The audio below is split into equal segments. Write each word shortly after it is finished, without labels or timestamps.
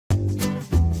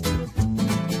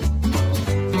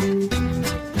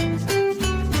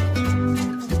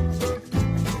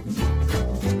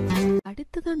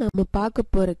நம்ம பார்க்க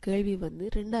போற கேள்வி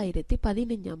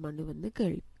 2015ஆம் ஆண்டு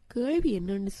கேள்வி. கேள்வி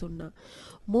என்னன்னு சொன்னா,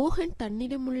 மோகன்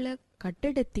தன்னிடமுள்ள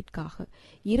கட்டடத்திற்காக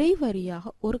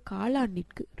இறைவரியாக ஒரு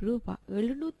காலாண்டிற்கு ரூபாய்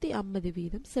 750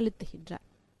 வீதம் செலுத்துகின்றார்.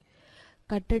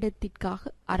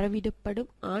 கட்டடத்திற்காக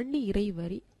அறவிடப்படும் ஆண்டு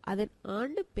இறைவரி அதன்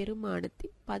ஆண்டு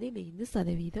பெருமானத்தின்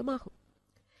 15% ஆகும்.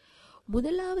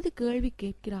 முதலாவது கேள்வி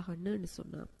கேட்கிறாங்கன்னு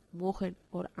சொன்னா, மோகன்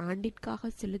ஒரு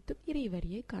ஆண்டிற்காக செலுத்தும்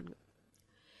இறைவரியை காண்க.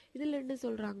 இதுல என்ன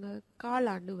சொல்றாங்க,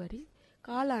 காலாண்டு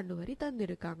வரி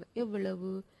தந்திருக்காங்க.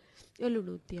 எவ்வளவு?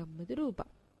 750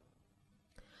 ரூபாய்.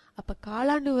 அப்ப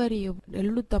காலாண்டு வரி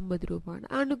 750 ரூபாய்.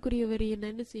 ஆண்டுக்குரிய வரி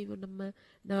என்ன செய்வோம், நம்ம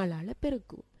 4ஆல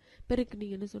பெருக்குவோம்.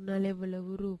 பெருக்குனீங்கன்னு சொன்னால்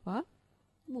எவ்வளவு? ரூபாய்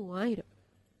 3000.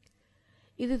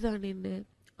 இதுதான் என்ன,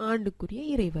 ஆண்டுக்குரிய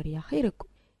இறைவரியாக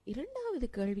இருக்கும். இரண்டாவது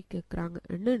கேள்வி கேட்கிறாங்க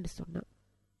என்னன்னு சொன்னா,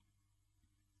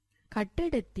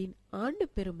 கட்டடத்தின் ஆண்டு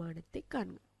பெருமானத்தை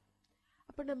காண்க.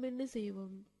 அப்ப நம்ம என்ன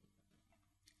செய்வோம்,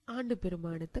 ஆண்டு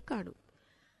பெருமானத்தை காணும்.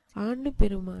 ஆண்டு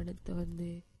பெருமானத்தை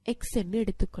எக்ஸ்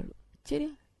எடுத்துக்கொள்ளும்.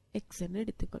 சரியா, எக்ஸ்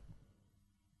எடுத்துக்கொள்ளும்.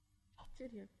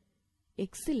 சரியா,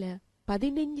 எக்ஸ்ல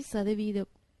 15%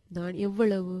 தான்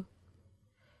எவ்வளவு?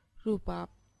 ரூபாய்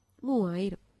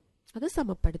 3000. அதை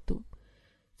சமப்படுத்தும்.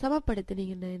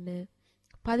 சமப்படுத்தினீங்கன்னா என்ன,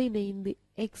 15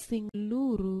 எக்ஸ்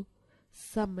 100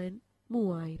 சமன்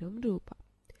 3000 ரூபாய்.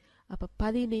 அப்ப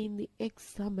 15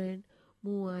 எக்ஸ் சமன்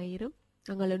 3000.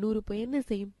 அங்கே 100 போய் என்ன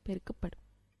செய்யும், பெருக்கப்படும்.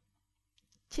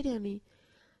 சரியா, நீ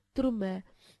திரும்ப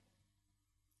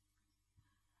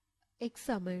எக்ஸ்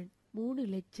சமன் 3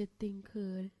 லட்சத்தின்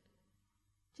கீழ்,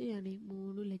 சரியா, நீ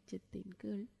 3 லட்சத்தின்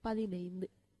கீழ் 15.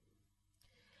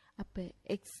 அப்ப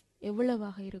எக்ஸ்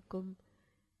எவ்வளவாக இருக்கும்?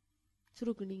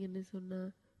 சுருக்குனீங்கன்னு சொன்னா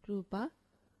ரூபாய்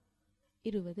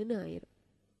 20,000.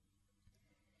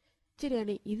 சரியா,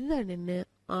 நீ இதுதான் என்ன,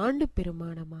 ஆண்டு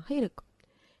பெருமானமாக இருக்கும்.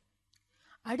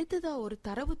 அடுத்ததா ஒரு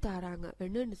தரவு தாராங்க.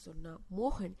 என்னன்னு சொன்னா,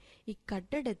 மோகன்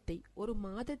இக்கட்டடத்தை ஒரு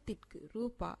மாதத்திற்கு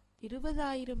ரூபாய்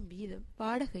 20,000 வீதம்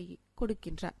வாடகையை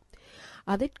கொடுக்கின்றார்.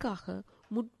 அதற்காக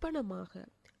முற்பணமாக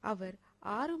அவர்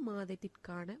 6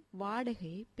 மாதத்திற்கான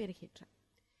வாடகையை பெறுகின்றார்.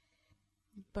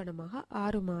 முற்பணமாக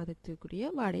 6 மாதத்திற்குரிய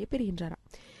வாடகை பெறுகின்றாராம்.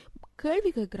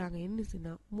 கேள்வி கேட்கிறாங்க என்ன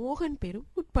சொன்னா, மோகன் பெறும்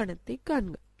முற்பணத்தை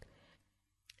காண்க.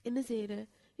 என்ன செய்யற,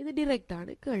 இது டிரெக்டான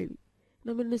கேள்வி.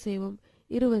 நம்ம என்ன செய்வோம்,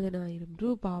 20,000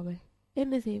 ரூபாவை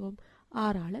என்ன செய்வோம்,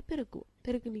 6ஆல பெருக்குவோம்.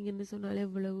 பெருக்கு நீங்க என்ன சொன்னாலும்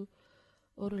எவ்வளவு?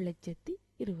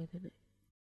 1,20,000.